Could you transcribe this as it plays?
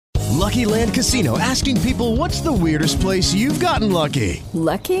Lucky Land Casino, asking people, what's the weirdest place you've gotten lucky?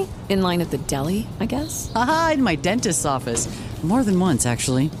 Lucky? In line at the deli, I guess? Aha, in my dentist's office. More than once,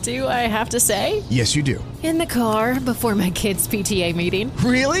 actually. Do I have to say? Yes, you do. In the car before my kids' PTA meeting.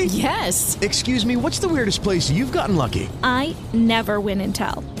 Really? Yes. Excuse me, what's the weirdest place you've gotten lucky? I never win and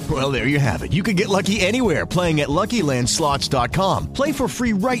tell. Well, there you have it. You can get lucky anywhere, playing at LuckyLandSlots.com. Play for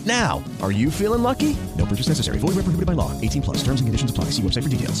free right now. Are you feeling lucky? No purchase necessary. Void where prohibited by law. 18 plus. Terms and conditions apply. See website for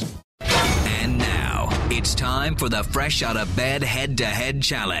details. And now, it's time for the Fresh Out of Bed Head-to-Head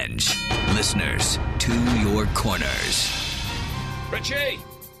Challenge. Listeners, to your corners. Richie!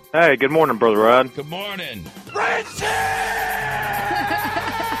 Hey, good morning, Brother Rod. Good morning. Richie!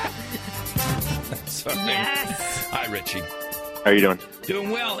 Yes! Hi, Richie. How you doing? Doing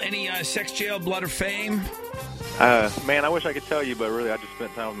well. Any sex, jail, blood, or fame? Man, I wish I could tell you, but really I just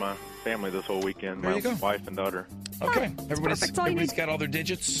spent time with my family this whole weekend. There you go. Wife and daughter. Okay. Everybody's got all their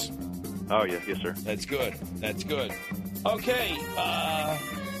digits? Oh, yes, sir. That's good. That's good. Okay,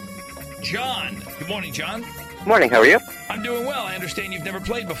 John. Good morning, John. Morning, how are you? I'm doing well. I understand you've never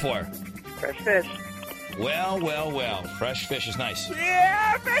played before. Fresh fish. Well. Fresh fish is nice.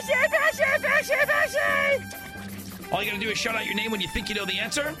 Yeah, fishy! All you got to do is shout out your name when you think you know the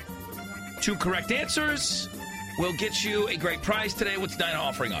answer. 2 correct answers will get you a great prize today. What's Dinah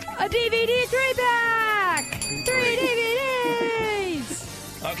offering up? A DVD 3-pack! 3 DVDs!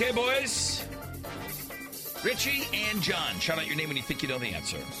 Okay, boys. Richie and John, shout out your name when you think you know the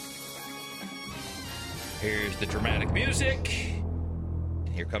answer. Here's the dramatic music.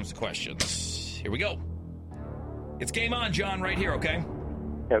 And here comes the questions. Here we go. It's game on, John, right here, okay?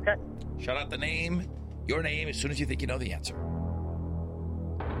 Okay. Shout out the name, your name, as soon as you think you know the answer.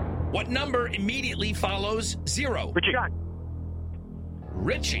 What number immediately follows 0? Richie.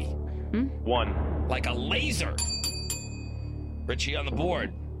 Richie. 1. Like a laser. Richie on the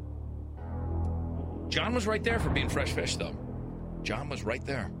board. John was right there for being fresh fish, though. John was right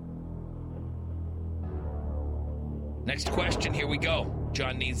there. Next question, here we go.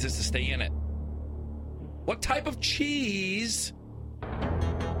 John needs this to stay in it. What type of cheese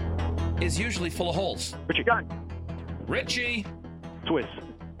is usually full of holes? Richie. Richie. Swiss.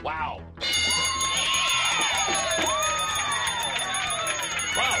 Wow.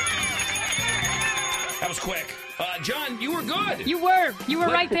 That was quick. John, you were good. You were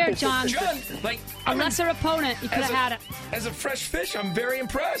right there, John. John, like a lesser opponent, you could have had it. As a fresh fish, I'm very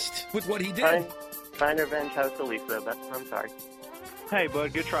impressed with what he did. Fine revenge house to Lisa, but I'm sorry. Hey,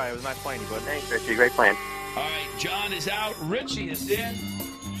 bud, good try. It was nice playing you, bud. Thanks, Richie. Great plan. All right, John is out. Richie is in.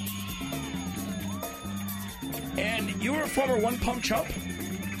 And you were a former one-pump chump?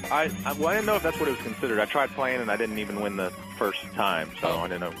 I didn't know if that's what it was considered. I tried playing, and I didn't even win the first time, so I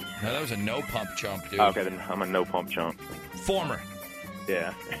didn't know. No, that was a no-pump chump, dude. Okay, then I'm a no-pump chump. Former.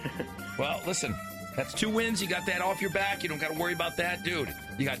 Yeah. Well, listen, that's 2 wins. You got that off your back. You don't got to worry about that. Dude,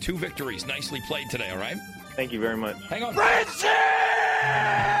 you got 2 victories. Nicely played today, all right? Thank you very much. Hang on.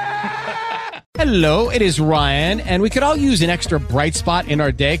 Hello, it is Ryan, and we could all use an extra bright spot in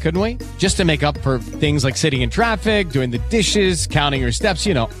our day, couldn't we? Just to make up for things like sitting in traffic, doing the dishes, counting your steps,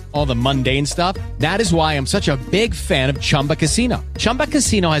 all the mundane stuff. That is why I'm such a big fan of Chumba Casino. Chumba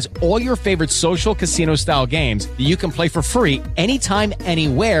Casino has all your favorite social casino-style games that you can play for free anytime,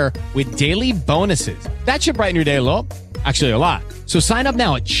 anywhere with daily bonuses. That should brighten your day a little. Actually, a lot. So sign up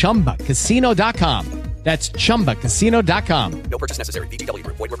now at ChumbaCasino.com. That's ChumbaCasino.com. No purchase necessary. VGW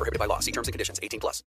Group. Void where prohibited by law. See terms and conditions. 18+.